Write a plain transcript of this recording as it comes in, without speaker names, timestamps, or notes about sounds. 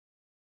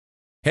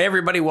Hey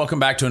everybody, welcome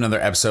back to another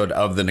episode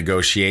of The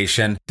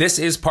Negotiation. This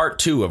is part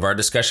 2 of our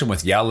discussion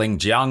with Yaling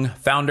Jiang,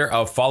 founder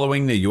of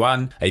Following the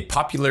Yuan, a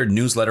popular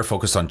newsletter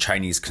focused on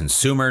Chinese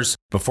consumers.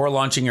 Before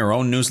launching her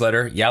own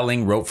newsletter,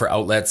 Yaling wrote for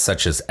outlets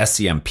such as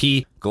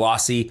SCMP,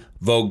 Glossy,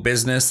 Vogue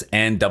Business,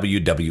 and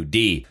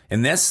WWD.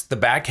 In this, the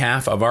back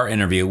half of our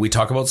interview, we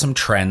talk about some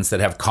trends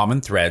that have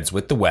common threads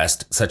with the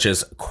West, such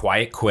as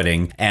quiet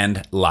quitting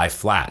and lie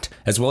flat,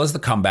 as well as the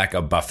comeback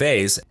of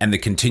buffets and the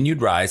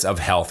continued rise of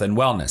health and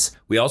wellness.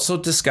 We also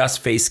discuss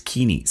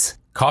Facekinis,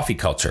 coffee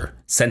culture,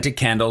 scented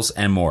candles,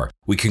 and more.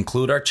 We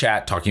conclude our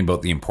chat talking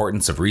about the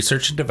importance of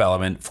research and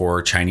development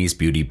for Chinese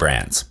beauty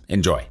brands.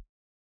 Enjoy.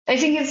 I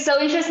think it's so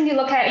interesting to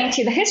look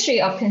into the history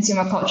of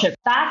consumer culture.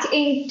 Back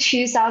in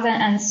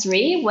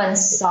 2003, when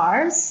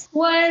SARS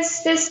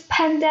was this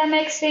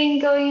pandemic thing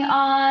going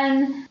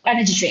on,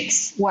 energy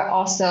drinks were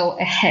also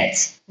a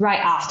hit right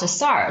after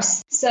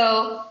SARS.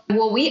 So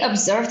what we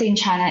observed in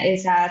China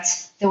is that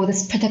there was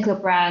this particular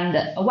brand,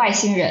 外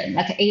星人,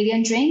 like an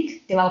alien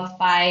drink developed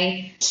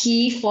by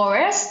Key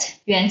Forest,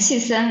 元气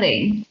森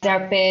林.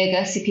 They're a big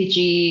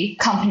CPG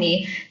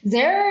company.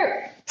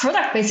 Their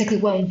product basically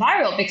went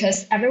viral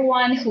because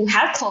everyone who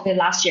had COVID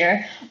last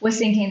year was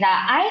thinking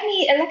that I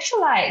need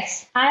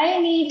electrolytes.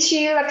 I need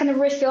to kind of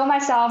refill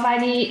myself. I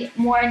need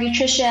more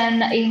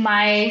nutrition in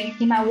my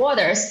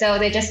water. So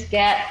they just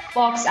get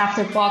box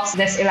after box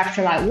this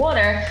electrolyte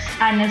water.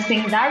 And I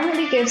think that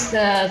really gives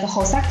the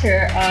whole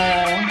sector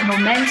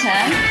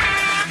momentum.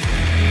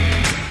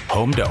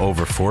 Home to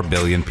over 4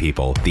 billion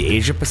people, the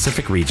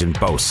Asia-Pacific region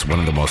boasts one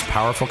of the most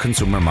powerful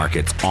consumer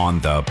markets on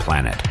the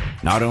planet.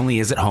 Not only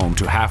is it home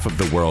to half of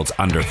the world's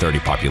under 30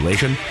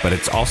 population, but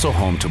it's also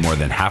home to more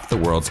than half the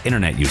world's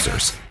internet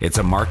users. It's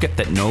a market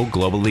that no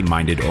globally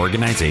minded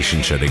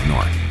organization should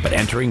ignore. But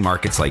entering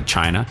markets like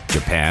China,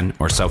 Japan,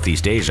 or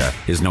Southeast Asia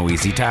is no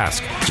easy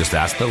task. Just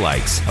ask the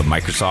likes of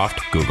Microsoft,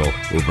 Google,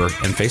 Uber,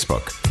 and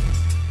Facebook.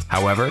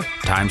 However,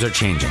 times are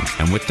changing,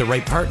 and with the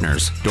right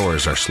partners,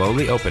 doors are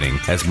slowly opening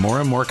as more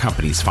and more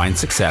companies find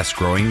success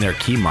growing their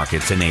key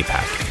markets in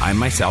APAC. I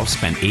myself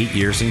spent 8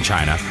 years in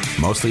China,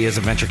 mostly as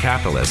a venture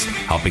capitalist,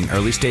 helping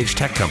early-stage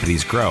tech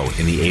companies grow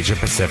in the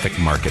Asia-Pacific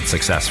market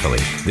successfully.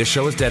 This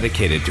show is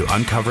dedicated to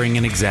uncovering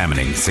and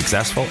examining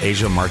successful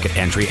Asia market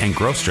entry and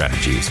growth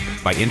strategies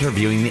by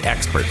interviewing the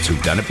experts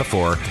who've done it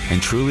before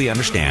and truly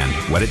understand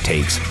what it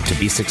takes to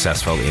be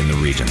successful in the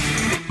region.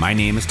 My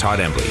name is Todd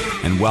Embley,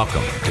 and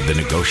welcome to The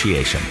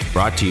Negotiation,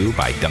 brought to you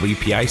by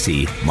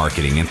WPIC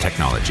Marketing and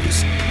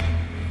Technologies.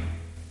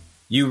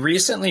 You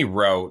recently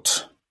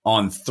wrote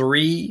on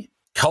 3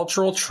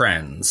 cultural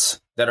trends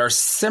that are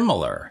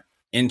similar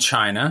in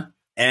China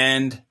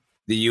and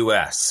the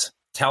US.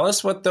 Tell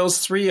us what those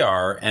 3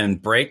 are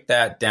and break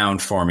that down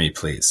for me,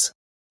 please.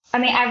 I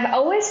mean, I've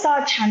always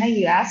thought China and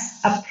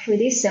US are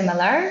pretty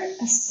similar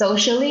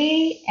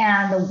socially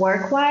and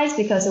work-wise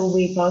because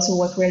we both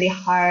work really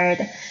hard.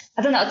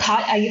 I don't know,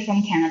 Todd, are you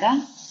from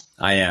Canada?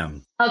 I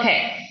am.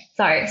 Okay.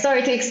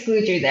 Sorry to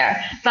exclude you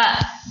there.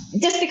 But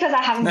just because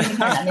I haven't been to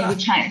Canada,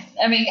 maybe China.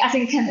 I mean, I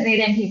think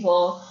Canadian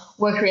people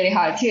work really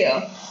hard too.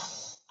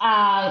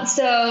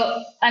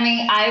 So, I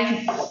mean,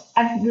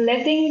 I've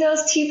lived in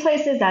those 2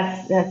 places.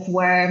 That's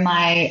where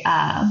my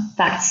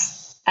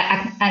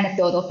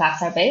anecdotal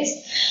facts are based.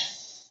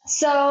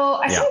 So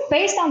I think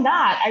based on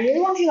that, I really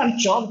want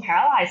to draw the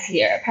parallels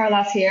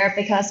here,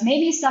 because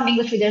maybe some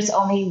English readers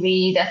only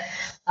read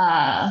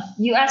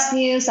US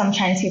news, some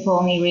Chinese people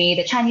only read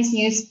the Chinese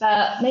news,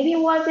 but maybe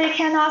what they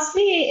cannot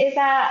see is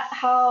that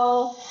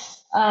how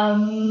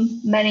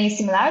many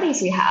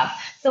similarities we have.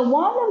 So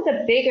one of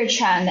the bigger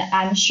trends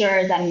I'm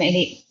sure that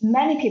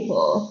many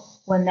people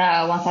will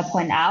know once I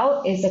point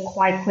out is the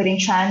quiet quitting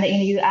trend in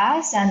the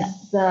US and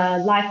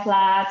the lie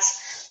flat,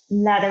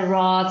 ladder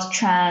rod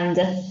trend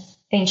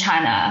in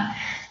China.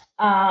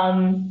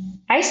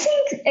 I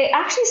think it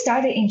actually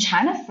started in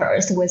China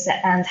first with the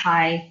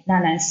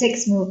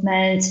anti-996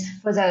 movement.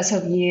 For those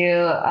of you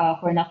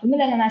who are not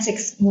familiar,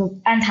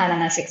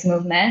 anti-996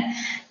 movement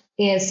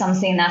is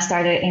something that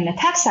started in the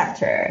tech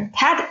sector.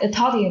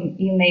 Todd,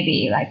 you may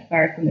be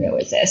very familiar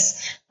with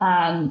this.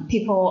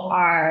 People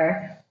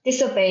are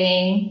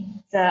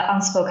disobeying the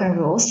unspoken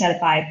rules set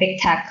by big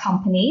tech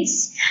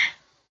companies.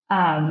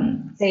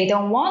 They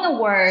don't want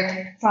to work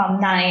from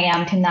 9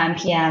 a.m. to 9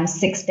 p.m.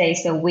 6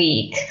 days a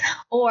week,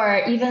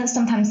 or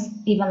sometimes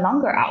even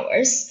longer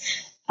hours.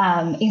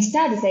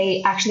 Instead,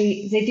 they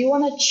do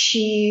want to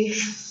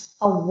achieve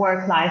a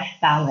work-life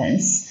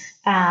balance.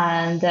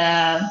 And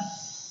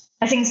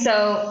I think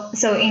so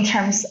in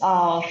terms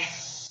of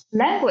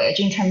language,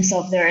 in terms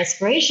of their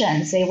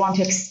aspirations, they want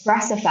to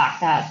express the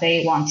fact that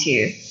they want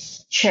to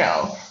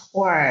chill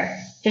or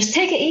just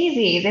take it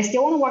easy. They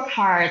still want to work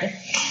hard.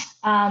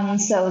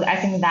 So I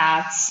think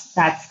that's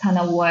kind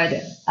of what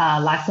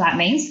lie flat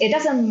means. It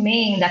doesn't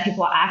mean that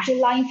people are actually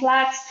lying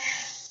flat.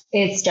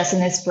 It's just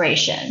an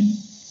inspiration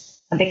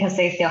because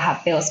they still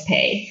have bills to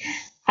pay.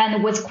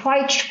 And with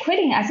quiet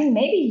quitting, I think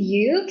maybe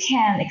you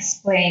can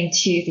explain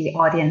to the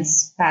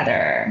audience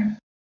better.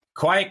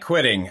 Quiet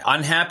quitting,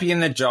 unhappy in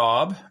the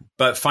job,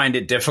 but find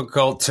it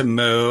difficult to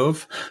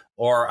move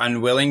or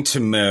unwilling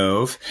to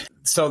move.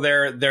 So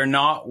they're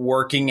not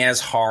working as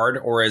hard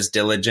or as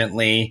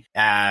diligently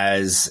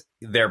as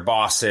their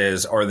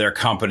bosses or their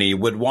company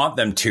would want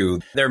them to.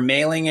 They're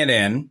mailing it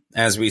in,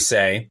 as we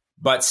say,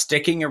 but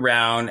sticking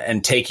around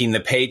and taking the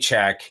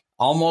paycheck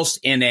almost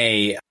in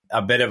a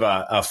bit of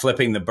a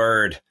flipping the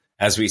bird,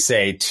 as we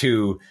say,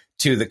 to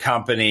the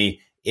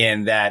company,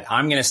 in that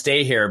I'm going to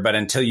stay here, but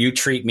until you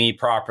treat me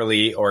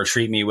properly or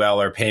treat me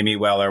well or pay me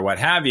well or what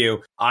have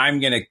you,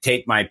 I'm going to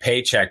take my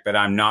paycheck, but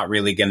I'm not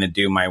really going to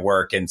do my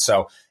work. And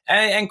so,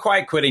 and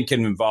quiet quitting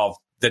can involve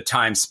the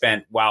time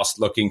spent whilst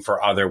looking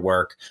for other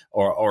work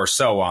or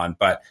so on.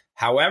 But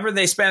however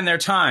they spend their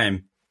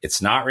time,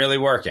 it's not really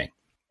working,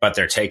 but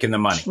they're taking the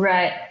money.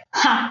 Right.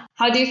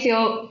 How do you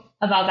feel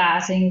about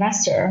that as an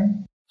investor?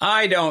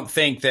 I don't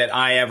think that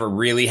I ever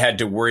really had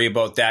to worry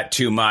about that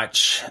too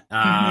much.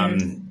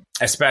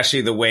 Especially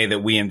the way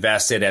that we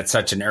invested at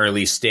such an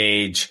early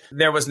stage.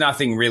 There was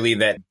nothing really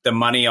that the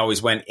money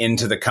always went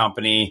into the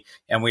company,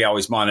 and we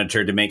always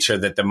monitored to make sure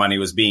that the money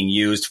was being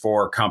used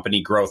for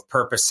company growth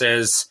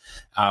purposes.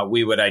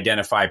 We would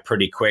identify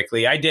pretty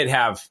quickly. I've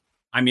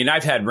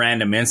had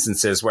random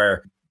instances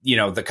where,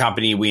 the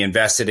company we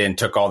invested in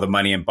took all the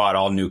money and bought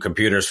all new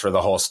computers for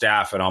the whole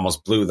staff and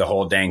almost blew the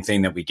whole dang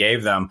thing that we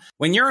gave them.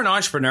 When you're an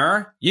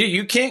entrepreneur,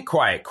 you can't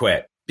quiet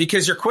quit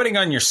because you're quitting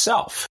on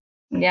yourself.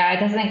 Yeah, it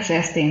doesn't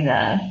exist in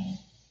the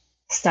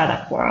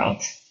startup world.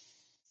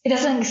 It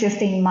doesn't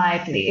exist in my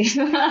belief.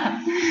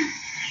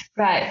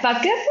 Right.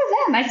 But good for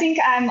them. I think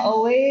I'm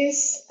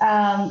always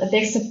a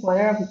big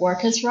supporter of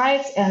workers'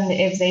 rights. And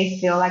if they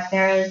feel like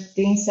they're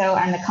doing so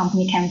and the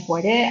company can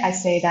afford it, I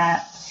say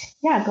that,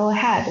 yeah, go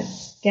ahead,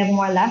 get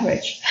more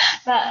leverage.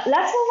 But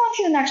let's move on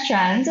to the next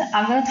trend.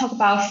 I'm going to talk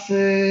about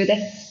food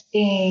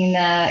in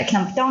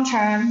economic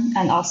downturn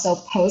and also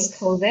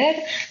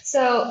post-COVID.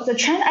 So the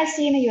trend I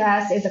see in the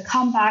US is a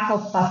comeback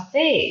of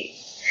buffet.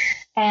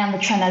 And the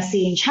trend I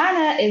see in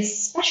China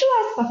is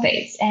specialized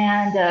buffets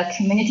and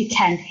community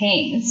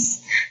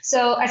canteens.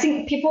 So I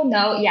think people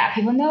know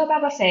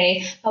about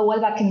buffet, but what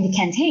about community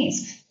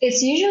canteens?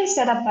 It's usually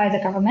set up by the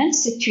government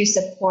to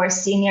support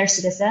senior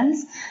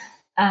citizens.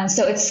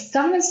 So it's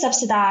government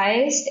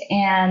subsidized,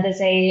 and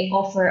they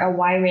offer a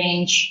wide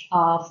range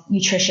of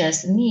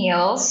nutritious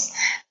meals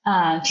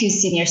to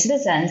senior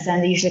citizens,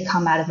 and they usually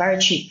come at a very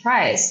cheap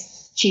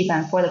price, cheap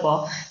and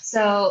affordable.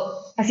 So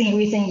I think in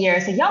recent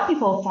years, the young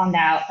people found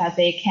out that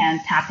they can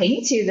tap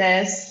into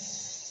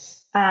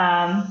this,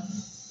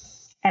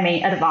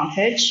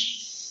 advantage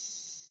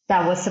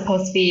that was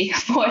supposed to be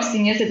for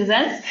senior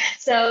citizens.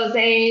 So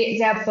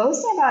they're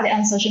boasting about it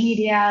on social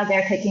media.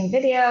 They're taking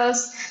videos,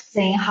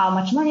 saying how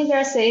much money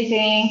they're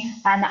saving.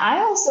 And I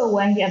also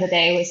went the other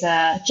day with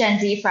a Gen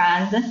Z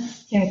friend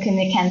to a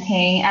community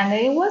canteen, and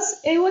it was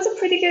a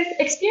pretty good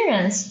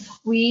experience.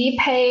 We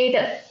paid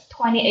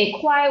 28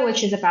 kwai,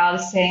 which is about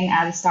the same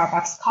as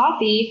Starbucks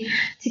coffee,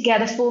 to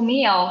get a full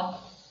meal.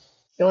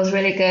 It was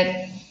really good.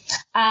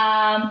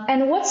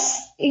 And what's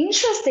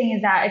interesting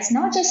is that it's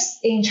not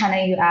just in China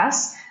and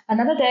US.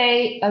 Another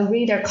day, a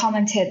reader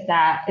commented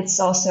that it's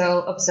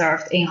also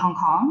observed in Hong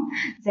Kong.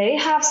 They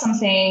have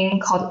something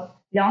called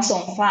两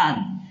餸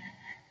飯.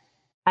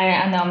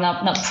 I know I'm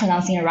not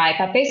pronouncing it right,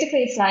 but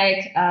basically it's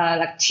like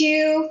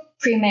two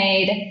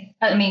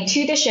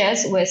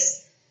dishes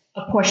with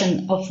a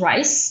portion of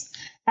rice.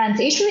 And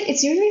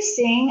it's usually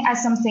seen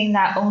as something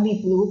that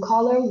only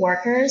blue-collar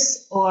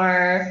workers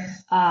or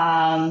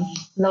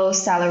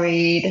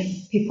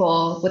low-salaried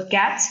people would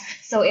get.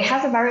 So it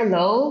has a very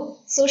low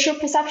social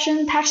perception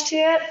attached to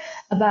it.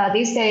 But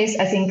these days,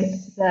 I think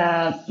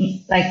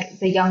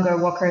the younger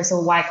workers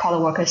or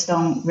white-collar workers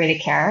don't really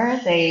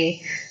care.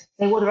 They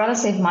would rather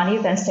save money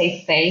than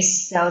save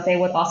face. So they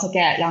would also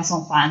get 两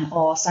餸飯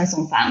or 三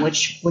餸飯,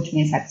 which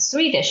means like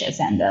 3 dishes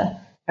and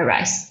a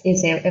rice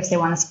if they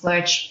want to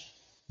splurge.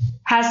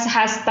 Has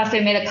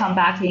buffet made a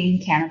comeback in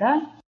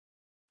Canada?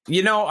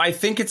 I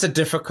think it's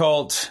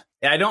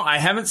I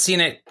haven't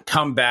seen it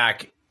come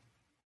back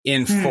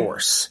in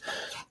force.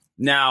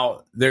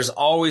 Now, there's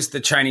always the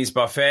Chinese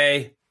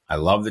buffet. I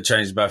love the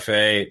Chinese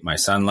buffet. My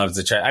son loves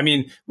the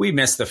Chinese. We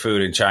miss the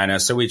food in China,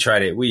 so we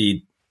tried it. We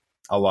eat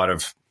a lot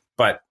of,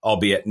 but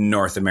albeit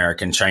North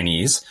American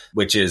Chinese,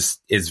 which is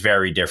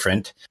very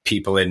different.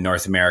 People in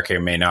North America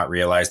may not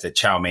realize that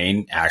chow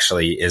mein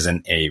actually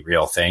isn't a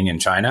real thing in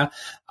China.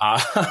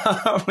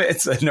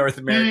 It's a North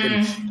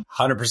American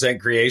 100%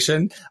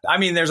 creation. I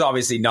mean, there's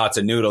obviously knots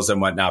of noodles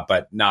and whatnot,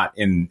 but not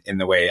in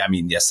the way,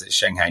 yes,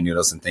 Shanghai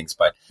noodles and things,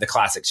 but the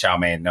classic chow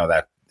mein, no,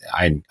 that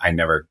I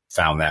never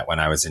found that when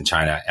I was in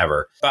China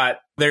ever.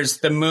 But there's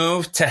the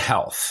move to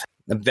health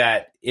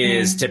that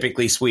is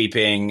typically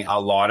sweeping a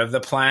lot of the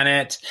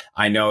planet.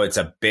 I know it's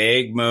a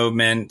big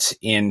movement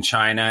in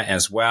China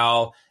as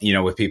well,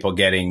 with people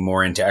getting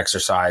more into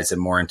exercise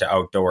and more into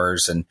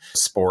outdoors and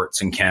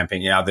sports and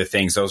camping and other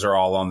things. Those are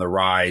all on the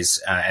rise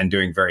and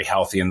doing very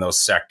healthy in those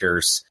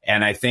sectors.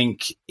 And I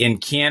think in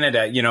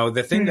Canada,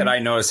 the thing that I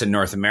noticed in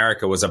North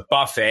America was a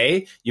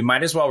buffet. You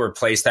might as well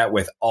replace that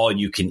with all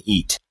you can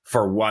eat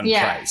for one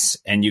price.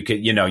 And you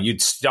could,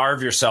 you'd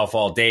starve yourself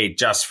all day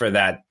just for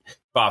that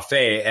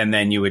buffet, and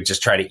then you would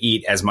just try to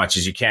eat as much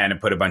as you can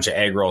and put a bunch of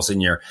egg rolls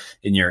in your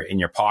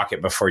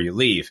pocket before you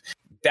leave.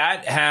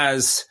 That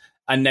has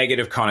a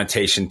negative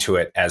connotation to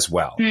it as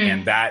well.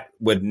 And that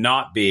would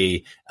not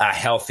be a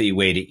healthy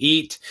way to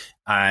eat.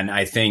 And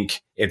I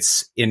think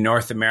it's in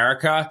North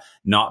America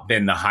not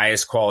been the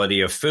highest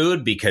quality of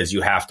food because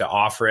you have to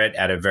offer it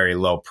at a very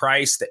low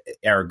price.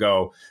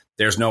 Ergo,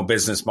 there's no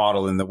business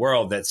model in the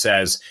world that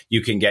says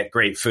you can get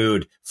great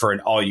food for an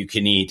all you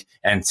can eat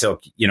and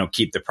still,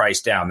 keep the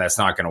price down. That's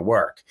not going to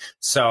work.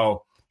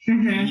 So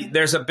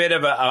there's a bit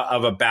of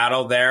a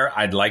battle there.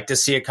 I'd like to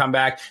see it come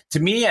back. To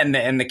me,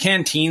 and the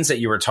canteens that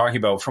you were talking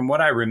about, from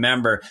what I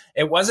remember,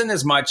 it wasn't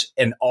as much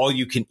an all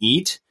you can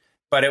eat,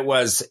 but it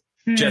was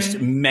just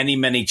many,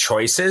 many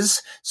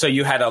choices. So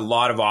you had a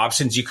lot of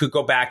options. You could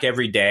go back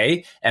every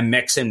day and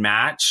mix and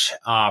match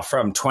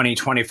from 20,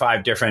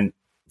 25 different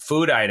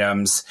food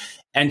items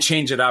and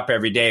change it up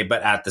every day,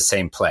 but at the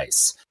same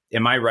place.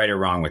 Am I right or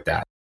wrong with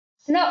that?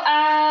 No,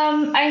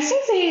 I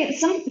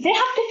think they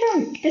have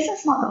different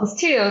business models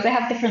too. They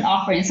have different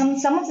offerings.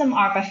 Some of them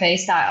are buffet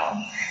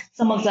style.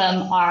 Some of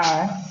them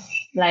are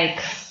like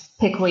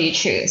pick where you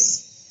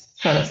choose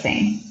sort of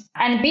thing.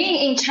 And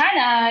being in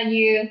China,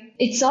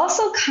 it's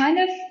also kind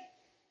of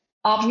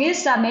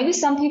obvious that maybe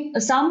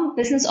some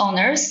business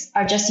owners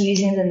are just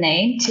using the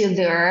name to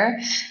lure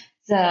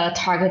the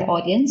target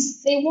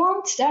audience they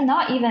want.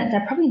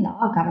 They're probably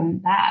not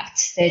government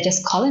backed. They're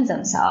just calling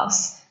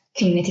themselves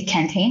community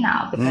canteen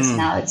now because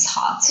now it's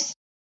hot.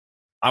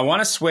 I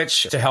want to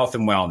switch to health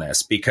and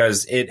wellness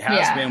because it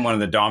has been one of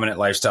the dominant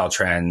lifestyle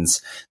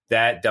trends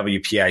that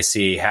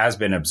WPIC has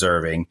been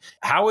observing.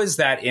 How is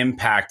that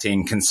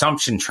impacting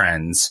consumption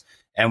trends,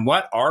 and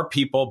what are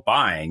people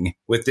buying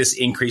with this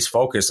increased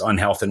focus on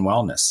health and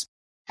wellness?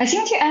 I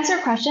think to answer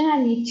your question,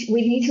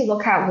 we need to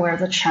look at where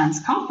the trends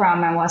come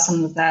from and what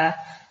some of the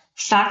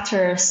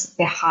factors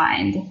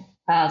behind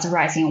the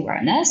rising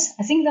awareness.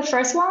 I think the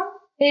first one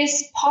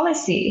is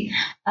policy,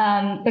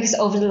 because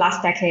over the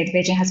last decade,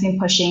 Beijing has been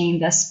pushing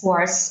the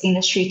sports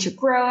industry to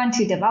grow and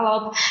to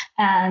develop.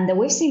 And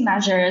we've seen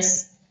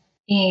measures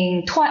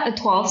in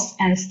 12th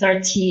and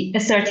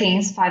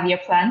 13th five-year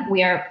plan.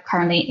 We are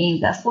currently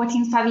in the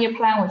 14th five-year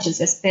plan, which is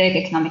this big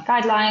economic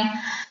guideline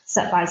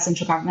set by the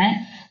central government.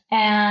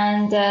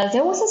 And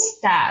there was a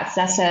stat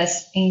that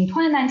says in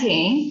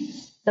 2019,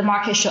 the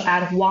market should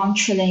add 1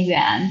 trillion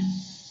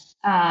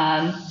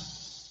yuan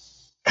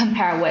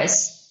compared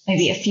with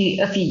maybe a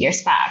few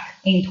years back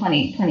in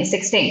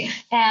 2016.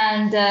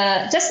 And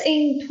just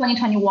in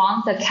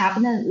 2021, the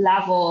cabinet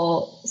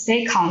level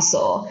state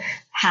council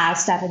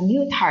has set a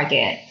new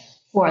target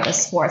for the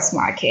sports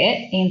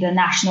market in the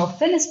national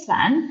fitness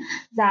plan.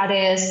 That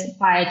is,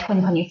 by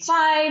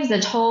 2025,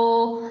 the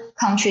whole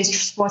country's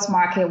sports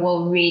market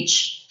will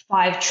reach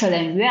 5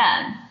 trillion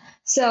yuan.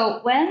 So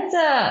when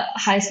the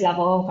highest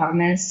level of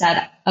government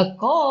set a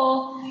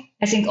goal,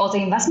 I think all the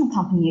investment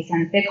companies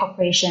and big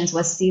corporations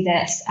will see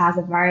this as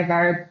a very,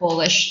 very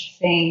bullish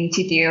thing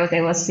to do.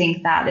 They will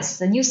think that this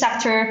is a new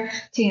sector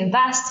to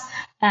invest.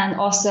 And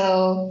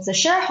also the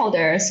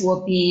shareholders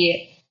will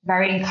be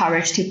very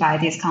encouraged to buy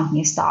these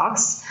company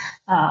stocks.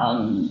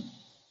 And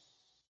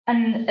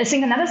I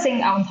think another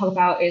thing I want to talk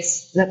about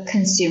is the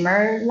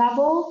consumer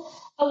level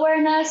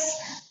awareness.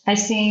 I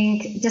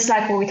think just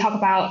like when we talk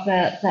about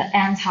the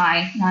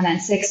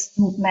anti-996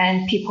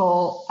 movement,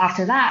 people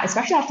after that,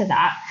 especially after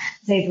that,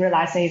 they've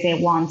realized they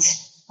want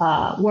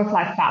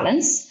work-life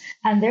balance.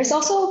 And there's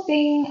also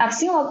I've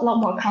seen a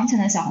lot more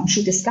content on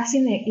Xiaohongshu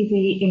discussing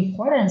the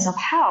importance of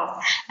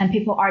health. And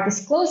people are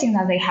disclosing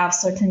that they have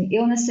certain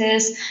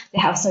illnesses, they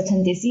have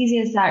certain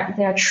diseases that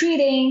they're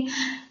treating,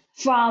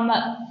 from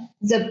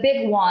the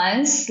big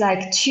ones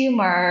like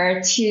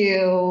tumor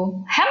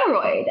to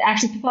hemorrhoid.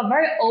 Actually, people are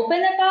very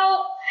open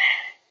about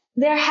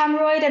their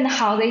hemorrhoid and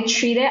how they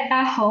treat it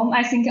at home.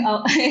 I think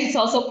it's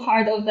also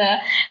part of the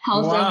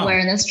health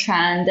awareness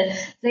trend.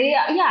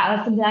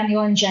 The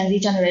millennial and Gen Z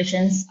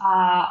generations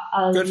are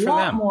a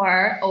lot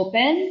more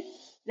open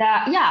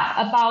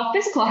about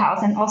physical health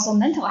and also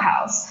mental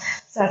health.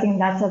 So I think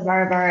that's a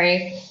very,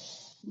 very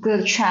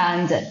good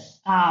trend.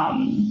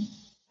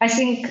 I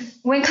think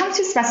when it comes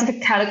to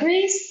specific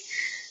categories,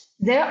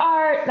 there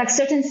are like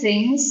certain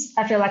things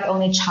I feel like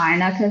only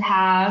China could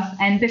have.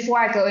 And before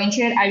I go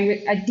into it,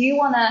 I do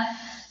want to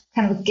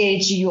kind of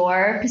gauge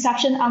your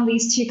perception on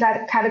these two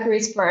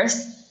categories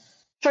first.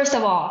 First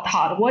of all,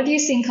 Todd, what do you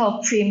think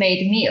of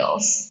pre-made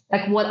meals?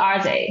 Like, what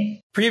are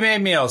they? Pre-made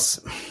meals.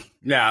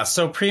 Yeah,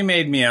 so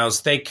pre-made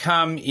meals, they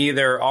come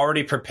either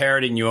already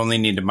prepared and you only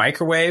need to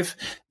microwave.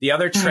 The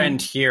other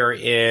trend here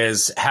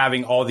is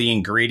having all the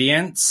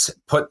ingredients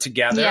put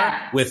together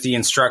with the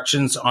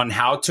instructions on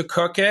how to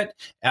cook it,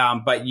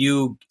 but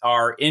you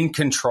are in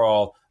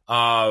control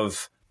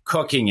of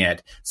cooking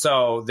it.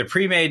 So the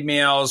pre-made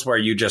meals where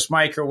you just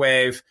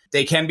microwave,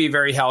 they can be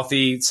very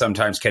healthy,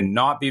 sometimes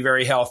cannot be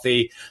very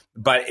healthy,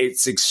 but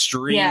it's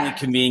extremely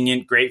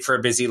convenient, great for a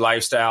busy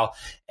lifestyle.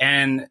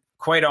 And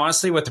quite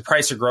honestly, with the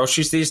price of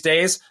groceries these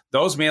days,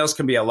 those meals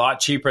can be a lot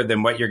cheaper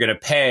than what you're going to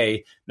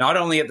pay, not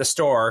only at the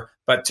store,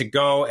 but to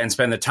go and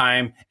spend the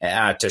time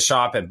to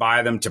shop and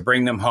buy them, to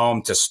bring them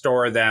home, to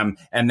store them,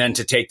 and then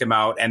to take them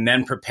out and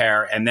then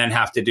prepare and then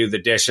have to do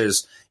the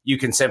dishes. You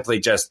can simply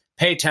just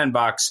pay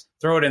 $10,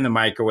 throw it in the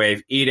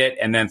microwave, eat it,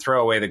 and then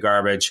throw away the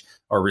garbage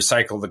or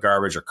recycle the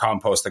garbage or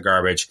compost the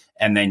garbage,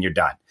 and then you're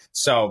done.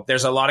 So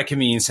there's a lot of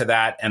convenience to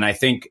that. And I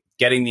think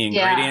getting the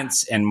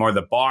ingredients and more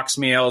the box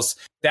meals,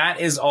 that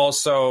is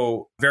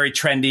also very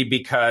trendy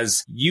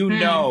because you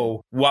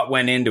know what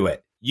went into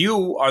it.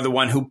 You are the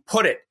one who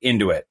put it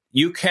into it.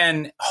 You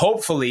can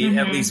hopefully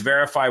at least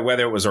verify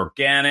whether it was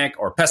organic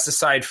or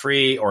pesticide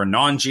free or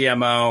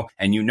non-GMO,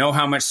 and you know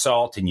how much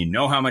salt and you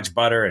know how much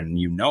butter and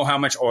you know how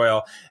much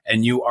oil,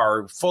 and you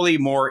are fully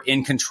more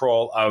in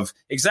control of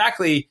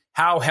exactly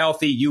how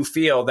healthy you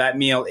feel that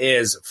meal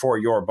is for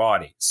your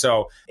body.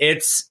 So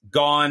it's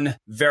gone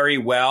very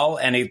well,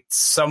 and it's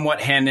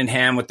somewhat hand in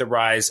hand with the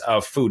rise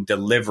of food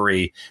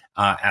delivery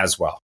as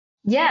well.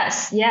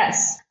 Yes.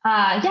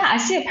 I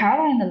see a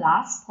parallel in the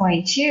last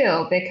point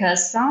too,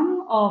 because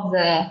some of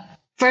the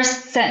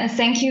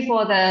thank you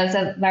for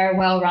the very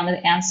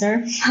well-rounded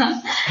answer.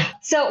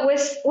 So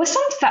with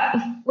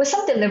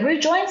some delivery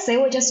joints, they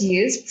would just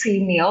use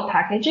pre-meal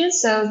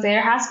packages. So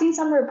there has been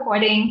some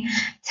reporting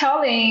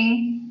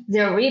telling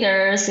their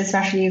readers,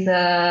 especially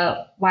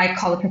the white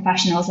collar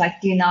professionals, like,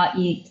 do not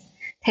eat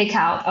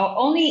takeout or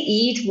only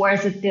eat where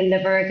the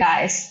delivery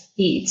guys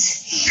eat.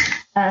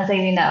 So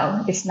you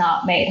know it's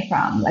not made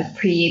from like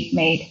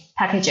pre-made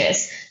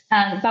packages.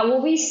 But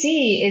what we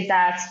see is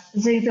that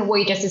what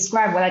I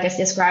just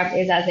described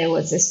is that there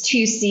was this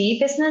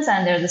 2C business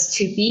and there's this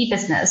 2B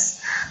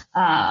business.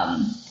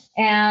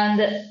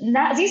 And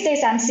now, these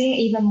days I'm seeing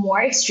even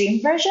more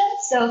extreme versions.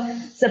 So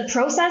the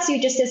process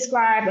you just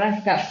described,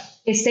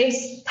 it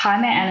saves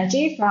time and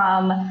energy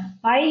from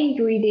buying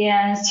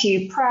ingredients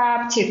to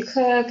prep, to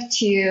cook,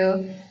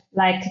 to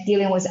like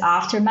dealing with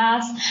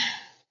aftermath.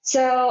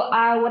 So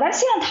what I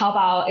see on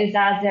Taobao is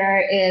that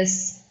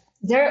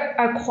there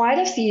are quite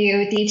a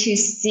few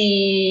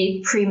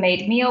D2C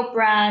pre-made meal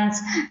brands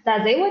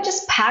that they would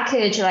just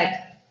package like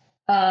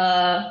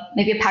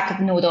maybe a pack of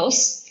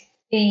noodles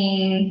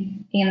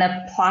in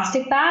a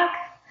plastic bag,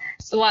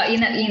 well,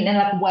 in a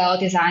like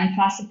well-designed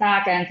plastic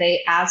bag, and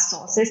they add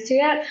sauces to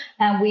it.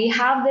 And we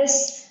have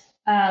this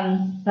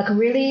like a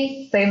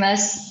really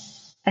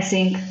famous, I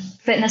think,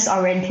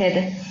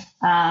 fitness-oriented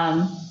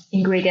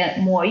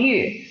ingredient, mo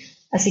yu,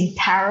 I think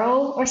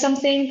taro or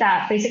something,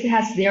 that basically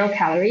has 0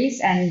 calories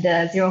and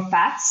 0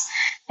 fats.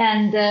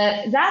 And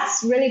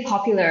that's really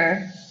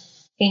popular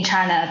in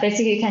China.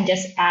 Basically, you can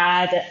just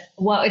add,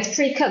 well, it's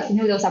pre-cooked.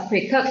 Noodles are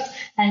pre-cooked.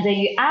 And then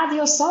you add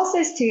your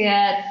sauces to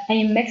it and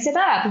you mix it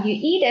up. You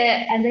eat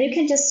it, and then you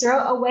can just throw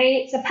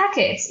away the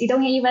packets. You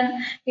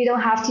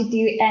don't have to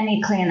do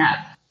any cleanup.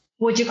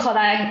 Would you call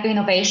that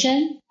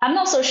innovation? I'm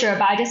not so sure,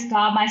 but I just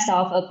got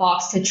myself a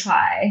box to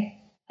try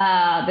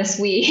this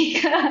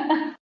week.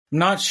 I'm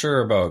not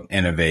sure about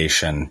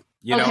innovation.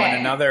 You know, and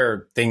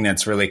another thing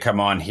that's really come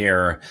on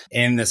here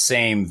in the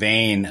same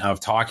vein of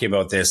talking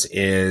about this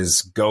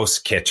is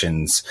ghost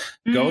kitchens.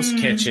 Ghost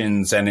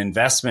kitchens and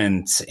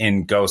investments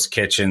in ghost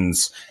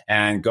kitchens.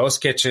 And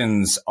ghost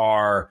kitchens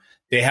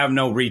they have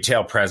no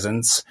retail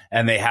presence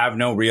and they have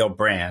no real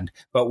brand.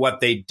 But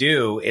what they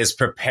do is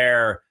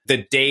prepare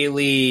the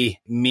daily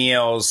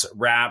meals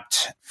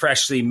wrapped,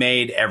 freshly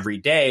made every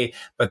day.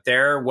 But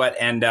they're what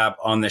end up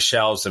on the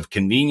shelves of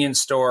convenience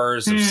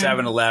stores, of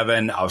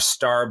 7-Eleven, of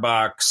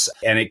Starbucks.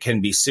 And it can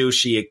be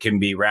sushi, it can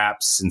be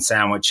wraps and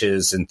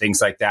sandwiches and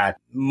things like that.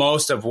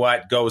 Most of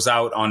what goes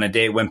out on a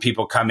day when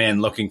people come in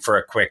looking for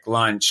a quick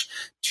lunch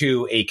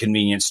to a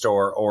convenience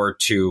store or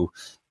to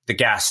the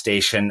gas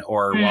station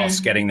or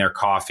whilst getting their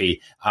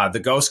coffee. The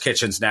ghost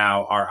kitchens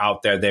now are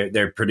out there.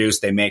 They're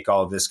produced. They make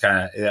all of this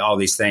all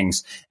these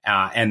things.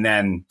 And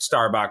then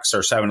Starbucks or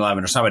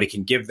 7-Eleven or somebody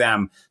can give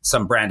them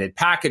some branded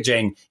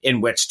packaging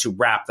in which to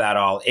wrap that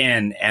all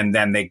in. And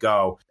then they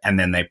go and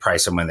then they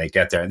price them when they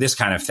get there. This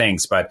kind of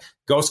things. But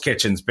ghost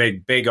kitchens,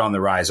 big on the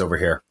rise over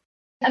here.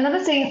 Another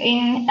thing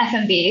in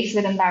F&B,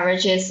 food and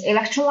beverage, is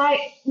electrolyte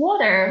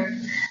water.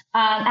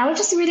 I was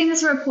just reading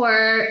this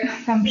report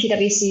from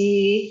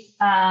PwC,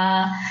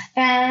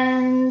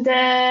 and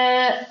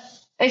I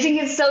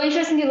think it's so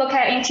interesting to look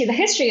into the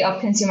history of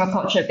consumer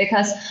culture,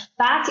 because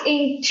back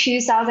in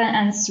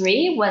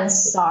 2003, when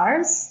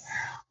SARS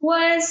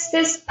was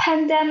this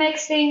pandemic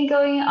thing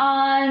going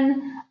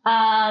on,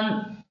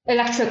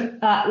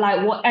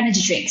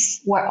 energy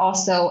drinks were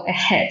also a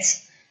hit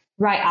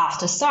right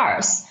after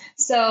SARS.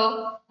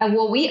 So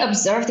what we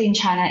observed in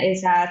China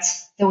is that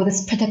there was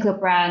this particular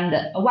brand,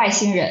 外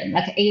星人,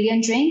 like an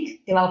alien drink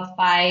developed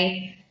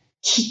by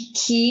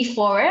Key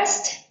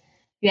Forest,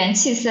 元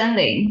气森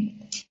林.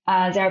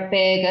 They're a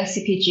big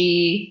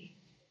CPG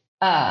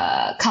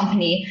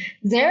company.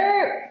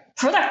 Their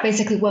product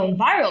basically went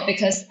viral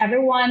because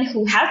everyone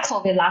who had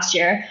COVID last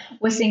year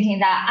was thinking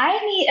that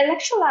I need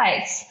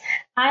electrolytes.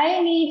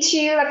 I need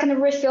to like kind of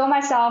refill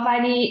myself. I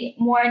need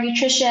more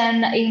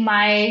nutrition in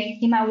my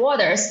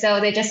water. So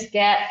we just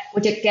get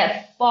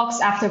box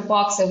after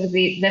box of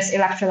this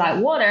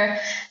electrolyte water,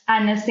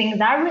 and I think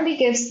that really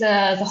gives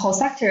the whole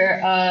sector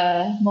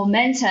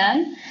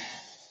momentum.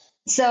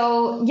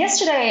 So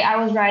yesterday I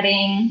was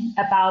writing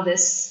about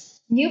this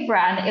new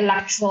brand,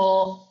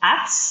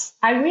 Electrox.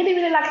 I really,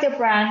 really like the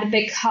brand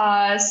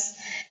because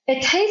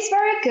it tastes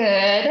very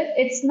good.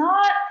 It's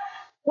not,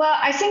 well,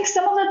 I think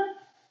some of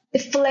the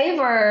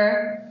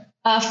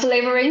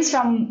flavorings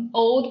from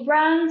old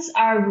brands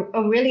are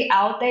really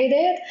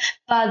outdated,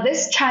 but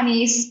this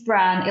Chinese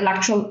brand,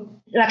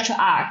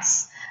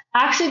 Electrox,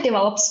 actually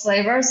develops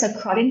flavors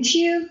according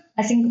to,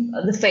 I think,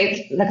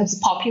 it's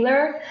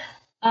popular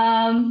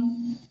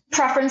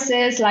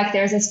preferences. Like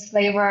there's this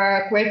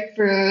flavor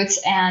grapefruit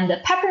and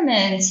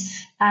peppermint,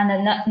 and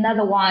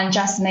another one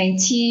jasmine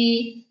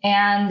tea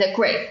and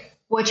grape,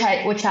 which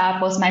are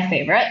both my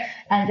favorite,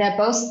 and they're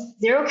both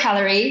 0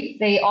 calorie.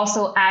 They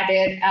also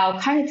added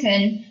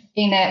L-carnitine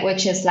in it,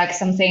 which is like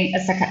something,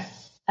 it's like a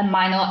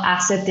amino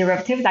acid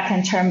derivative that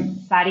can turn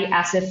fatty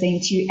acids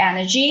into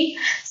energy.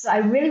 So I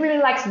really,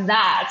 really like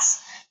that.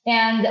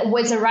 And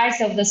with the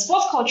rise of the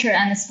sports culture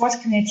and the sports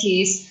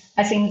communities,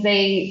 I think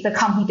the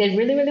company did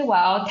really, really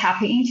well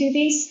tapping into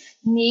these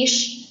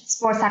niche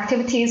sports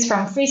activities,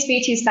 from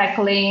frisbee to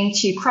cycling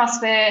to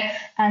CrossFit,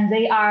 and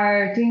they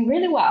are doing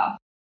really well.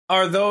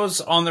 Are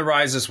those on the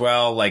rise as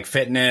well, like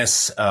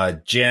fitness,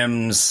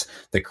 gyms,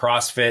 the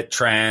CrossFit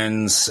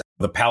trends,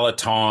 the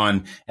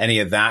Peloton, any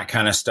of that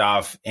kind of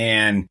stuff?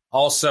 And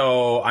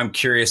also, I'm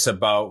curious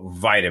about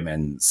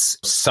vitamins,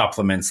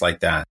 supplements like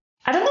that.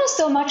 I don't know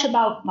so much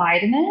about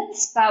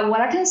vitamins, but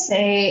what I can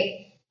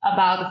say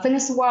about the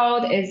fitness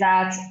world is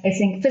that I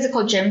think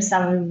physical gyms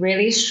are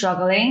really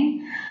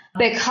struggling,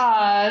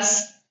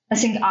 because I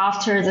think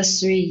after the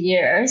 3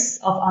 years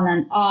of on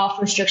and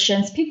off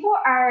restrictions, people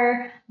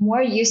are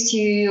more used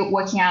to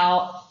working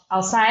out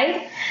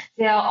outside.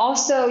 They are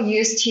also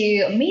used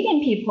to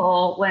meeting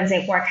people when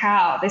they work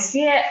out. They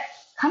see it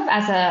kind of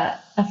as a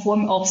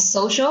form of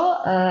social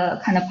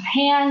kind of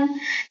hand.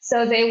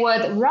 So they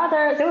would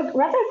rather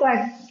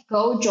like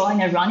go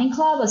join a running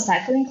club, a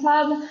cycling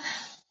club,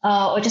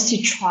 or just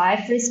to try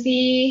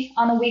frisbee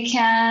on a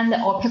weekend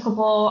or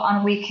pickleball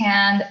on a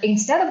weekend,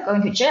 instead of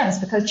going to gyms,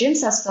 because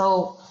gyms are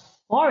so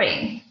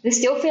boring. They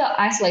still feel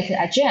isolated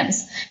at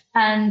gyms.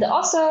 And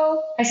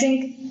also, I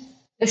think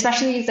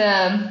especially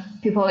the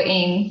people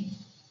in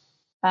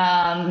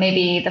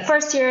maybe the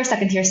first tier,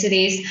 second tier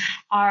cities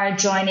are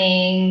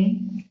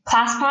joining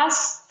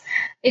ClassPass.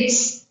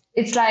 It's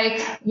like,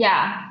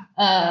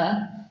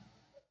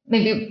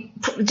 maybe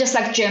just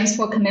like gyms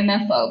for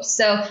commitment folks.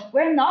 So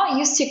we're not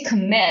used to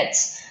commit.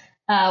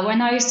 We're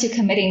not used to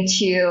committing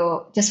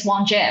to just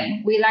one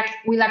gym. We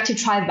like to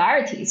try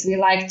varieties. We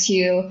like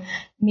to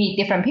meet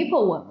different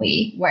people when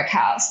we work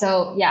out.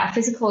 So yeah,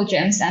 physical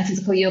gyms and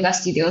physical yoga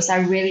studios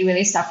are really,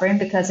 really suffering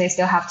because they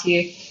still have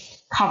to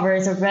cover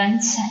the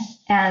rent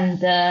and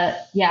the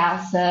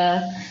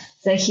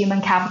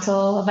human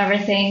capital of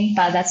everything.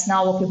 But that's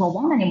not what people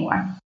want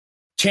anymore.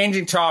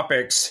 Changing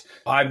topics,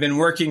 I've been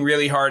working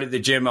really hard at the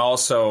gym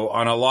also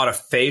on a lot of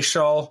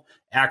facial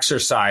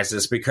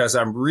exercises, because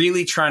I'm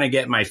really trying to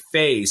get my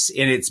face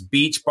in its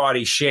beach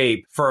body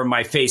shape for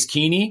my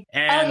Facekinis.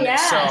 And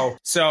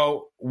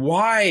so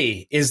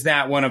why is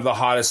that one of the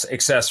hottest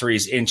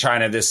accessories in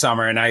China this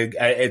summer? And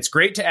it's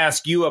great to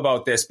ask you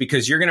about this,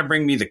 because you're going to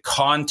bring me the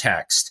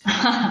context.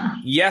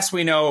 Yes,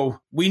 we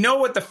know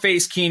what the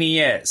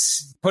Facekini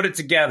is. Put it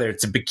together.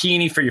 It's a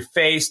bikini for your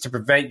face to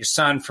prevent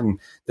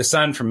the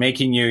sun from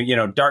making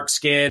you, dark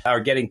skin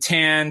or getting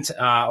tanned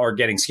or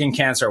getting skin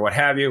cancer or what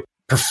have you.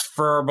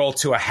 Preferable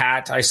to a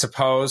hat, I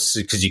suppose,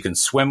 because you can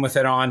swim with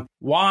it on.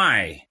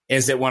 Why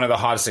is it one of the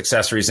hottest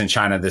accessories in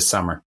China this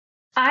summer?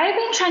 I've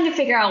been trying to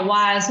figure out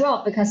why as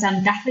well, because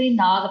I'm definitely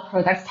not the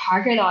product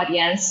target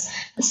audience.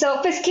 So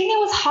Facekini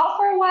was hot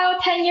for a while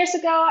 10 years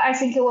ago. I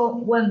think it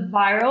went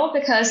viral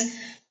because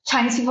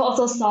Chinese people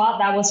also thought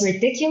that was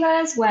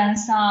ridiculous when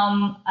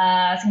some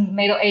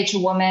middle-aged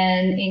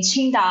woman in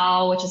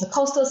Qingdao, which is a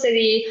coastal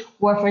city,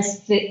 wore a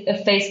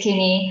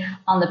Facekini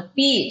on the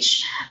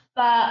beach.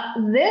 But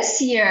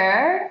this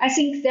year, I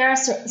think there are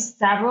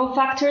several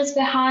factors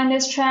behind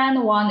this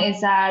trend. One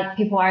is that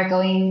people are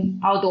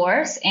going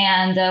outdoors,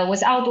 and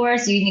with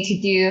outdoors, you need to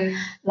do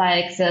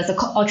like the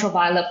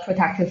ultraviolet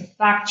protective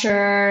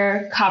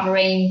factor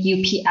covering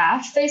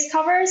UPF face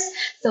covers.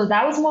 So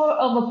that was more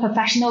of a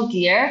professional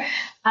gear.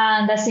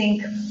 And I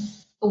think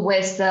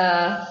with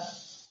the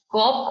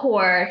golf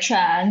course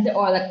trend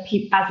or like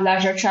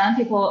athleisure trend,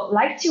 people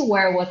like to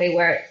wear what they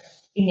wear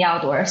in the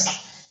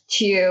outdoors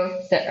to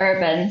the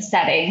urban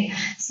setting.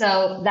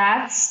 So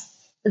I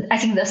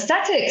think the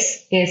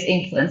aesthetics is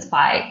influenced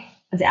by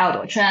the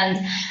outdoor trend.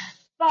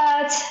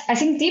 But I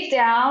think deep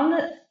down,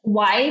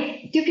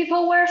 why do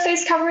people wear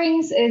face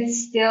coverings?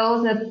 It's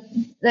still the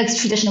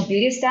traditional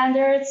beauty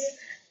standards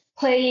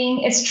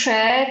playing its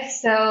trick.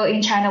 So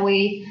in China,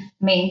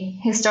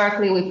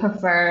 historically we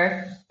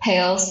prefer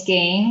pale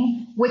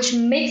skin, which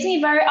makes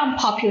me very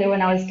unpopular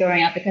when I was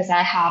growing up because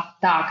I have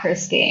darker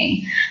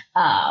skin.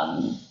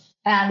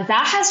 And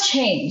that has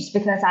changed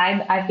because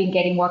I've been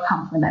getting more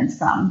compliments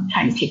from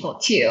Chinese people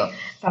too,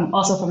 from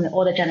the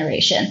older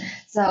generation.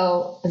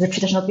 So the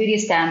traditional beauty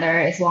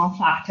standard is one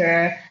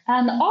factor.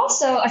 And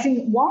also, I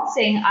think one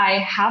thing I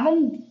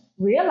haven't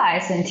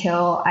realized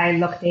until I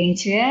looked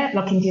into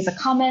the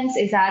comments,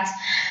 is that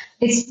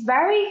it's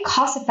very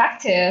cost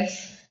effective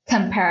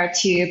compared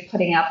to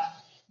putting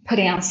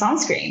on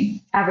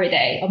sunscreen every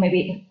day, or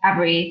maybe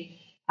every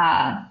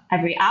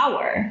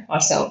hour or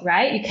so,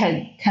 right?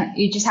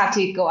 You just have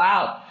to go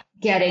out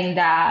getting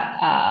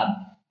that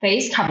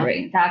face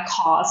covering that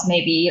costs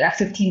maybe like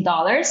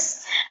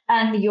 $15,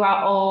 and you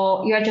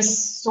are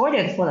just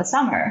sorted for the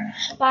summer.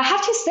 But I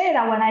have to say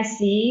that when I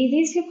see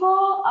these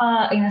people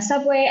in the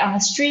subway, on the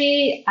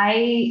street,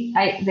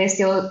 they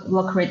still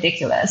look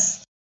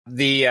ridiculous.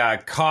 The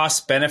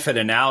cost benefit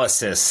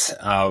analysis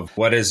of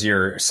what is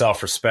your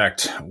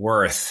self-respect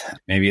worth.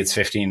 Maybe it's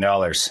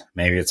 $15.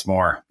 Maybe it's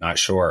more. Not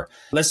sure.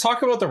 Let's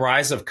talk about the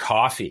rise of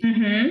coffee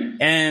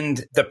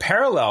and the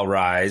parallel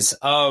rise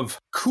of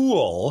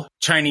cool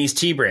Chinese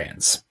tea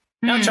brands.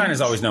 Now,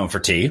 China's always known for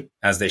tea,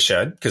 as they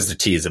should, because the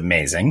tea is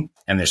amazing.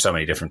 And there's so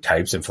many different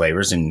types and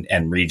flavors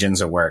and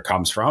regions of where it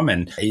comes from.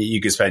 And you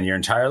could spend your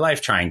entire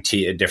life trying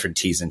different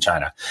teas in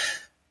China.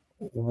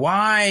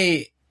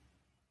 Why?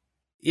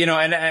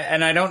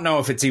 And I don't know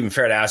if it's even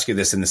fair to ask you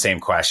this in the same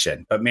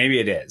question, but maybe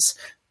it is.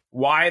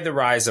 Why the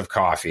rise of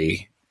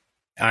coffee?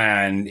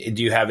 And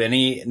do you have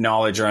any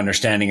knowledge or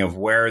understanding of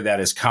where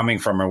that is coming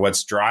from or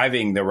what's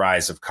driving the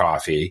rise of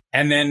coffee?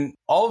 And then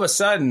all of a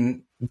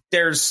sudden,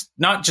 there's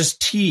not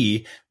just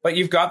tea, but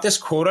you've got this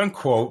quote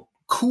unquote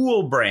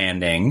cool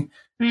branding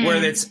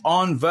where it's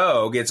on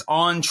vogue, it's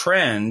on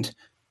trend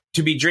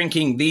to be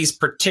drinking these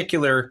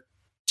particular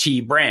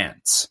tea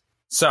brands.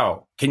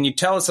 So can you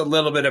tell us a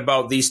little bit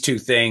about these two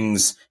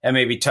things and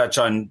maybe touch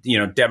on,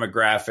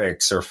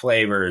 demographics or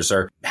flavors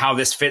or how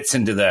this fits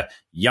into the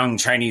young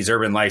Chinese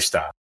urban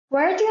lifestyle?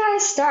 Where do I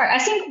start? I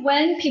think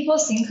when people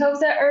think of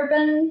the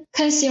urban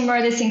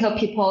consumer, they think of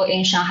people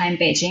in Shanghai and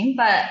Beijing,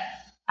 but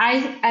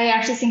I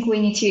actually think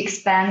we need to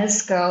expand the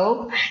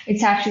scope.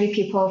 It's actually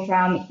people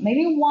from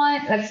maybe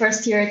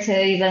first tier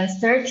to even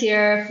third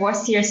tier,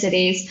 fourth tier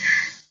cities.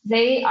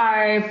 They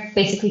are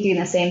basically doing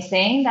the same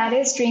thing, that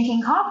is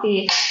drinking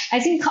coffee. I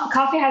think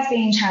coffee has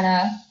been in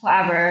China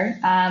forever.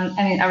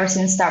 Ever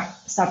since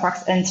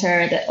Starbucks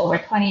entered over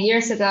 20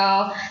 years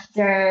ago,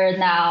 there are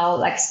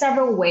now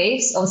several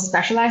waves of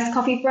specialized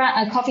coffee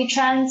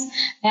trends.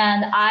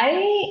 And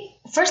I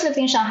first lived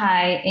in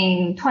Shanghai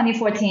in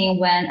 2014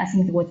 when I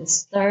think it was the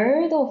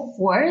third or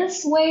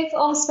fourth wave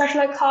of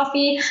specialized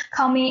coffee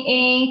coming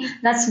in.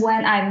 That's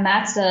when I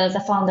met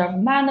the founder of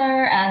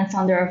Manner and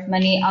founder of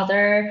many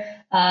other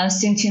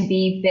soon to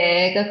be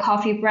big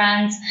coffee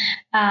brands.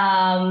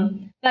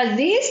 But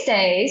these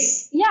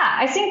days,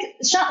 I think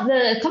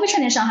the coffee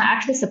trend in Shanghai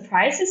actually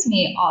surprises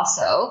me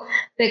also,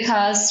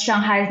 because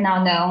Shanghai is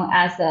now known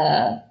as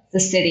the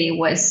city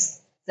with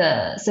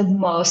the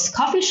most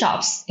coffee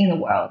shops in the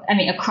world.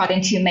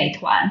 According to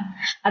Meituan.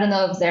 I don't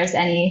know if there's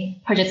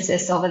any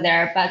prejudices over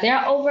there, but there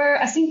are over,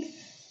 I think,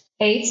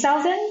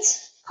 8,000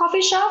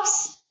 coffee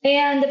shops.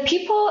 And the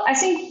people, I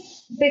think,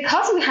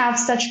 because we have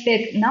such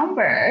big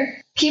number,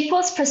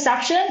 people's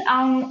perception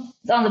on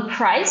the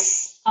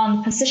price,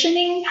 on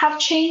positioning have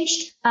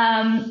changed.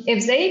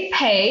 If they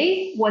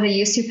pay what they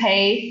used to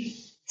pay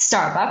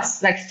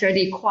Starbucks, like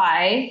 30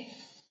 kwai,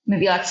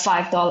 maybe like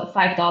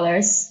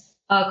 $5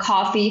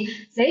 coffee,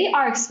 they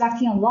are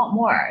expecting a lot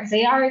more.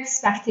 They are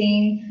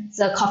expecting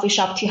the coffee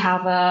shop to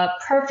have a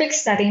perfect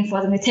setting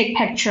for them to take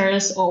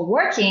pictures, or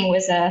working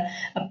with a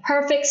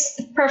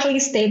perfectly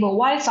stable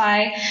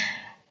Wi-Fi.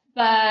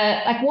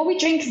 But what we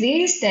drink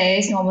these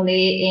days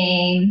normally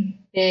in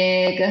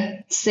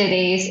big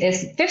cities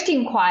is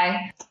 15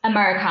 kwai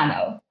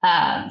Americano.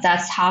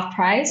 That's half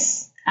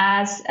price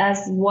as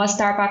what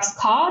Starbucks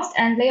costs,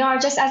 and they are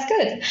just as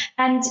good.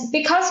 And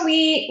because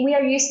we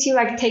are used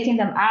to taking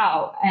them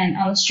out and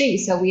on the street,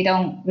 so we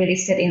don't really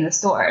sit in the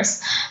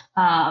stores.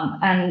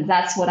 And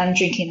that's what I'm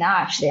drinking now.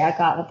 Actually, I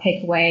got a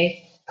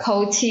takeaway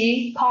cold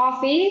tea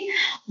coffee,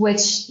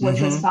 which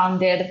was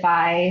founded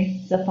by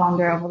the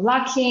founder of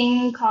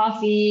Luckin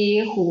Coffee,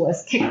 who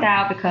was kicked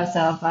out because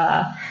of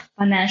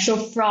financial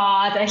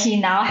fraud.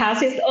 He now has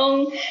his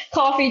own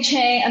coffee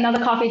chain,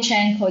 another coffee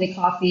chain, Cody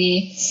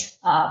Coffee,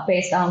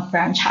 based on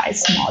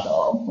franchise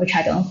model, which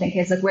I don't think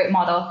is a great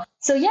model.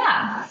 So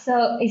that's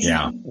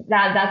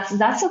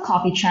a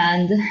coffee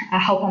trend. I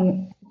hope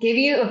I'm give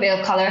you a bit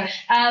of color.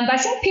 But I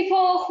think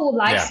people who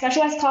like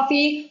specialized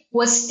coffee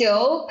would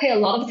still pay a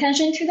lot of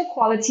attention to the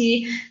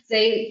quality.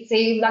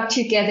 They like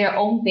to get their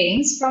own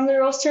beans from the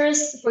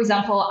roasters. For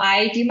example,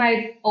 I do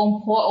my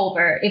own pour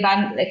over. If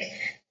I'm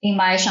in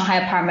my Shanghai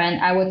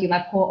apartment, I would do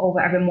my pour over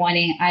every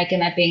morning. I get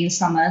my beans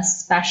from a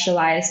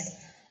specialized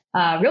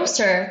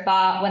roaster.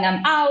 But when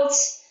I'm out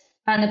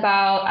and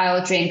about, I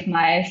will drink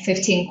my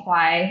 15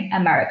 kwai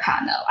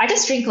Americano. I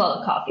just drink a lot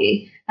of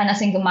coffee. And I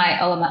think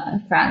all of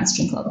my friends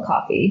drink a lot of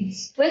coffee.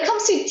 When it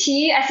comes to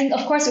tea, I think,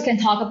 of course, we can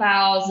talk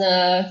about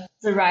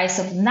the rise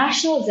of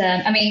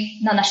nationalism. I mean,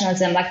 not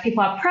nationalism, like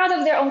people are proud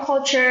of their own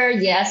culture.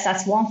 Yes,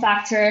 that's one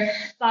factor.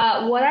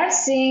 But what I've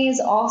seen is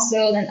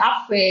also an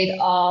upgrade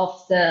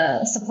of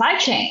the supply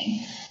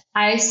chain.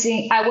 I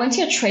went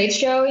to a trade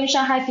show in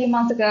Shanghai a few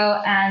months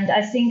ago, and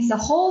I think the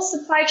whole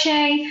supply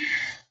chain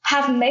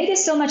have made it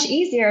so much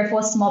easier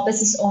for small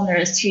business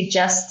owners to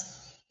just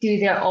do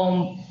their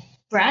own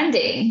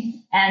branding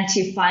and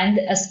to find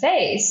a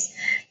space,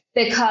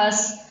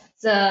 because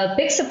the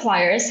big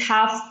suppliers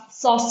have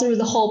thought through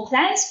the whole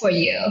plans for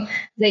you.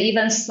 They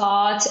even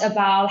thought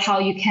about how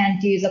you can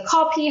do the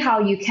copy, how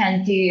you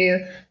can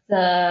do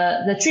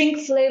the drink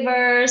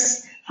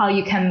flavors, how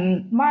you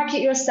can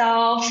market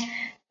yourself.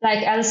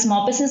 Like as a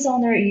small business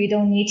owner, you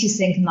don't need to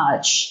think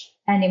much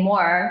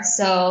anymore.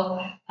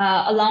 So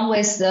along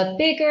with the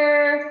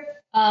bigger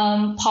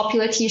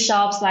popular tea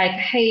shops like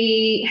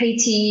Hei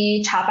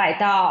Tea, Cha Bai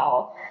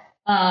Dao,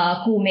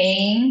 Gu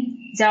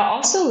Ming, there are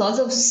also lots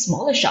of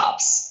smaller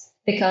shops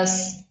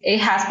because it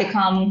has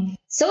become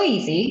so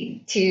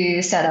easy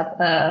to set up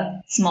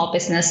a small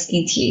business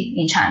in tea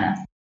in China.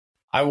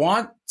 I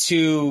want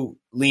to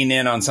lean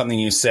in on something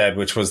you said,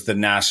 which was the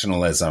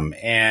nationalism.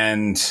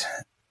 And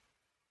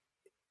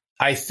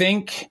I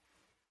think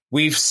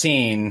we've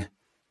seen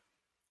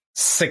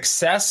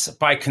success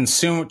by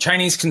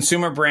Chinese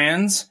consumer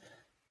brands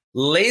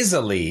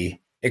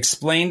lazily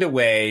explained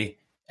away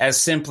as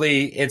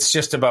simply it's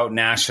just about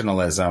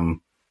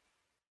nationalism.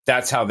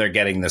 That's how they're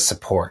getting the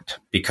support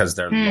because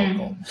they're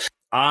local.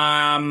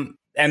 And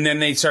then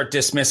they start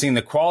dismissing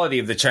the quality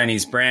of the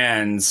Chinese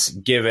brands,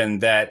 given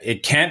that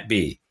it can't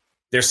be.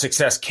 Their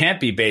success can't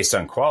be based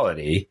on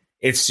quality.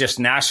 It's just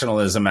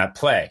nationalism at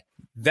play.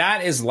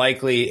 That is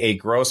likely a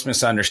gross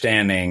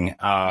misunderstanding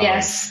of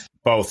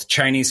both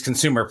Chinese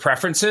consumer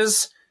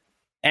preferences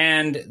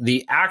and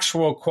the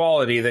actual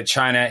quality that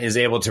China is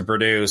able to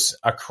produce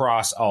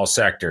across all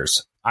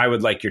sectors. I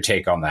would like your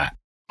take on that.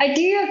 I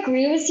do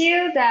agree with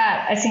you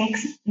that I think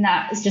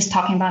just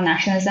talking about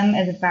nationalism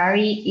is a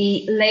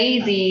very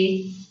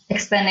lazy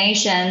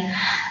explanation.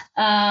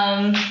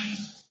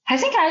 I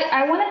think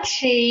I want to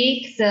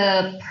take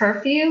the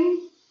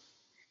perfume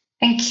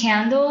and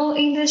candle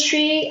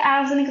industry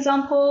as an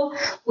example.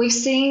 We've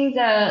seen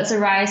the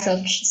rise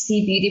of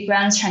beauty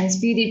brands, Chinese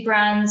beauty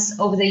brands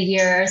over the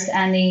years.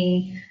 And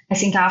I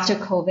think after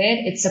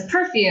COVID, it's a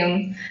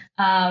perfume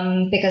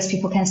because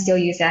people can still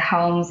use it at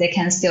home. They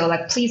can still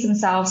please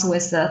themselves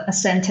with a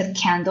scented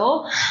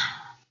candle.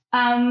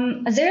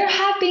 There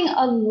have been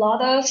a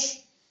lot of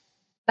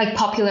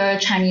popular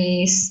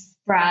Chinese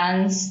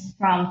brands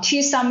from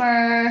To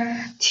Summer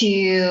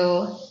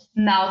to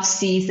Melt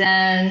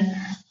Season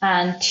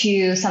and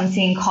to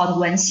something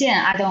called Wenxian.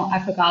 I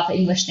forgot the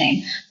English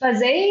name, but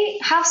they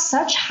have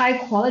such high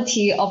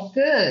quality of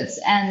goods.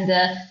 And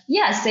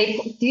yes,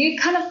 they do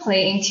kind of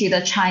play into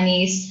the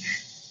Chinese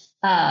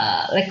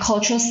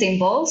cultural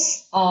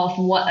symbols of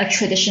what a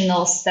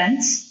traditional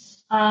scent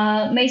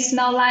may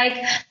smell like.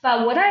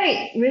 But what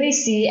I really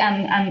see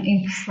and I'm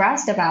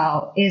impressed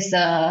about is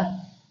the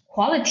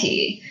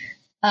quality.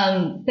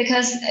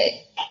 Because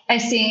I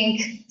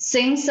think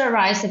since the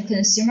rise of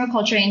consumer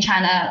culture in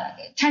China,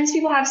 Chinese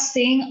people have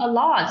seen a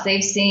lot.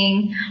 They've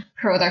seen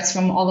products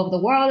from all over the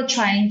world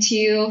trying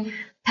to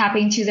tap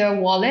into their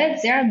wallet.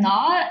 They're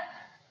not,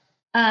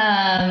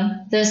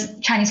 there's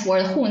Chinese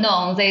word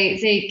hunong.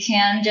 They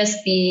can't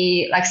just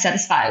be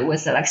satisfied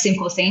with a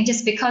simple thing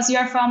just because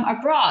you're from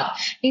abroad.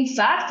 In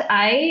fact,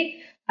 I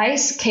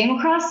came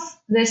across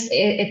this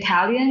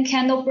Italian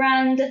candle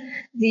brand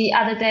the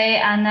other day,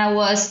 and I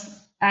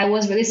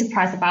was really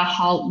surprised about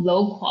how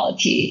low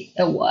quality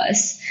it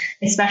was,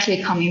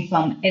 especially coming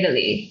from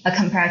Italy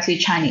compared to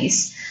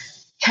Chinese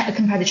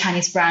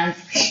brands.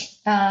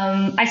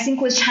 I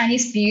think with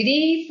Chinese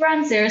beauty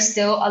brands, there's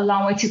still a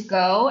long way to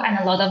go, and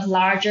a lot of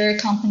larger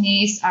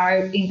companies are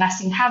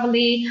investing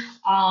heavily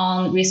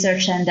on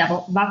research and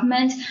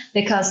development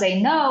because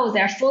they know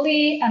they're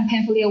fully and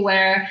painfully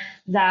aware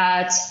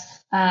that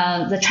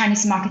the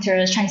Chinese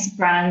marketers, Chinese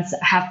brands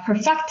have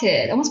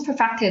almost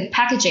perfected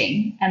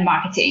packaging and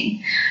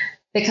marketing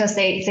because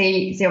they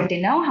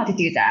already know how to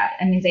do that.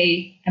 I mean,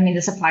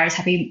 the suppliers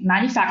have been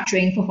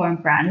manufacturing for foreign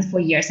brands for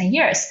years and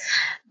years.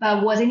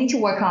 But what they need to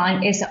work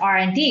on is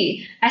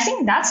R&D. I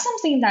think that's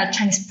something that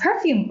Chinese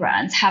perfume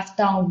brands have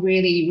done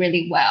really,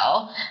 really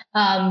well.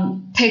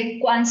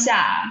 Take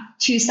Guanxia,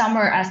 To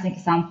Summer as an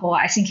example.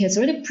 I think it's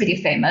really pretty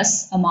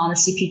famous among the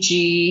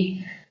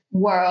CPG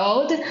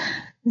world.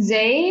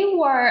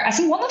 I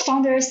think one of the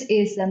founders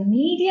is a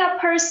media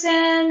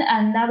person.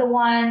 Another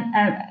one,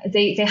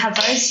 they have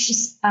very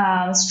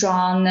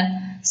strong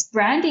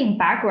branding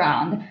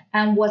background.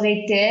 And what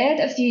they did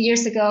a few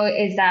years ago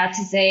is that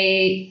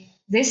they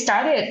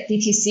started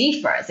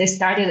DTC first. They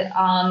started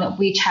on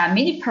WeChat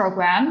mini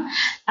program,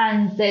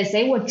 and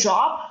they would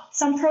drop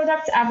some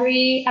products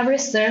every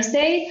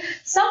Thursday.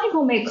 Some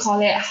people may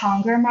call it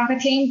hunger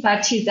marketing,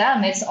 but to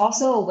them, it's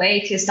also a way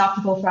to stop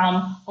people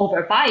from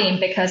overbuying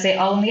because they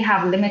only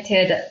have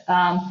limited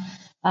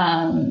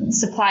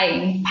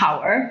supplying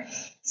power.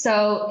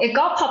 So it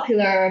got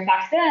popular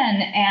back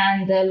then,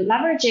 and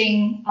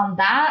leveraging on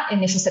that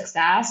initial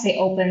success, they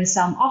opened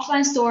some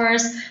offline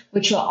stores,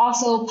 which were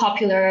also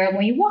popular.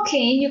 When you walk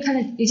in, you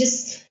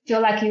just feel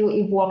like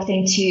you walked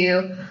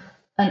into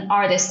an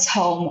artist's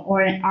home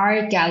or an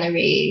art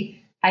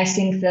gallery. I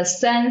think the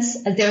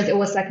sense there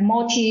was like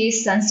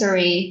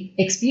multi-sensory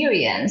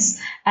experience,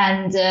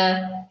 and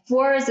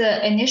for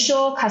the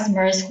initial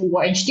customers who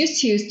were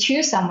introduced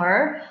to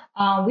Summer,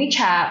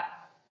 WeChat,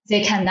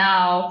 they can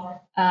now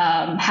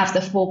have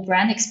the full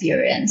brand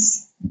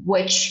experience,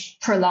 which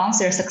prolongs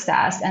their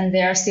success, and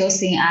they're still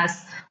seen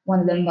as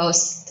one of the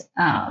most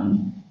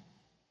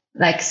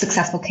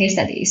successful case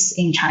studies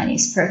in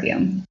Chinese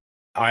perfume.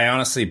 I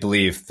honestly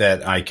believe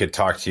that I could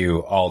talk to you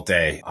all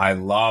day. I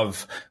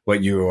love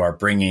what you are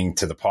bringing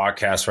to the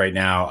podcast right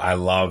now. I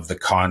love the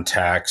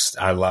context.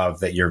 I love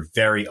that you're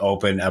very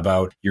open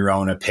about your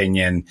own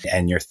opinion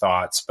and your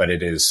thoughts, but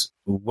it is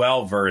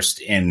well versed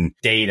in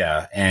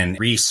data and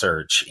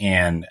research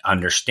and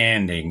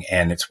understanding,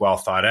 and it's well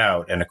thought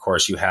out. And of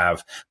course, you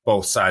have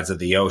both sides of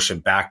the ocean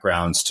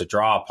backgrounds to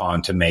draw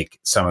upon to make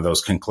some of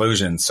those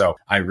conclusions. So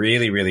I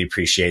really, really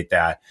appreciate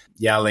that.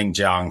 Yaling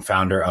Jiang,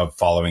 founder of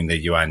Following the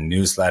Yuan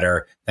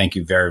newsletter, thank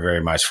you very,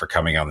 very much for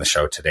coming on the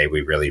show today.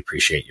 We really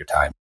appreciate your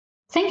time.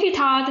 Thank you,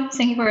 Todd.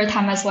 Thank you for your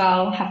time as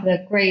well. Have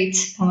a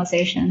great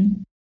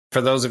conversation. For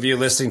those of you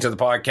listening to the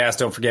podcast,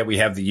 don't forget we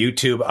have the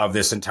YouTube of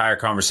this entire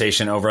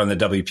conversation over on the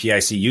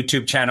WPIC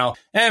YouTube channel.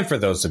 And for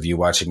those of you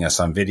watching us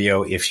on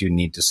video, if you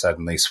need to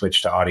suddenly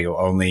switch to audio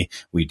only,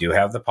 we do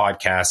have the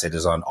podcast. It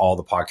is on all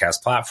the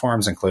podcast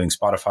platforms, including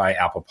Spotify,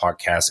 Apple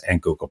Podcasts,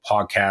 and Google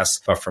Podcasts.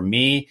 But for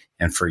me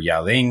and for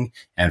Yaling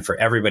and for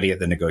everybody at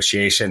The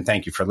Negotiation,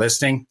 thank you for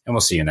listening, and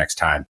we'll see you next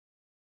time.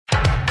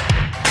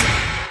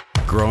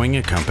 Growing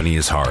a company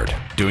is hard.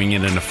 Doing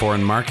it in a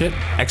foreign market,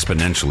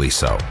 exponentially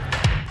so.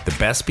 The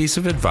best piece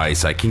of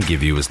advice I can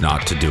give you is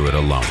not to do it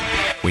alone.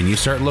 When you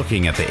start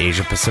looking at the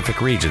Asia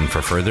Pacific region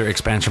for further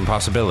expansion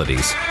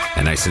possibilities,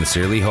 and I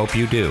sincerely hope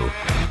you do,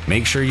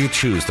 make sure you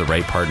choose the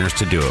right partners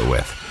to do it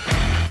with.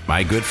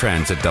 My good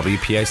friends at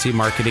WPIC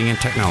Marketing and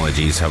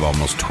Technologies have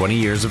almost 20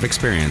 years of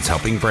experience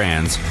helping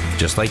brands,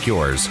 just like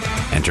yours,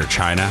 enter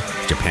China,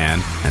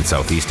 Japan, and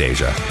Southeast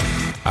Asia.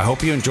 I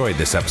hope you enjoyed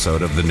this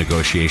episode of The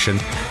Negotiation,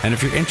 and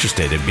if you're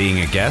interested in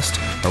being a guest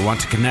or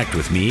want to connect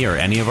with me or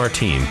any of our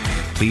team,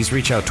 please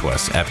reach out to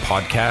us at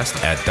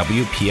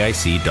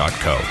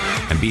podcast@wpic.co,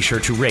 and be sure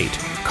to rate,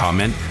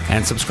 comment,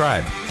 and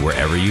subscribe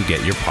wherever you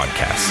get your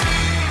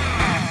podcasts.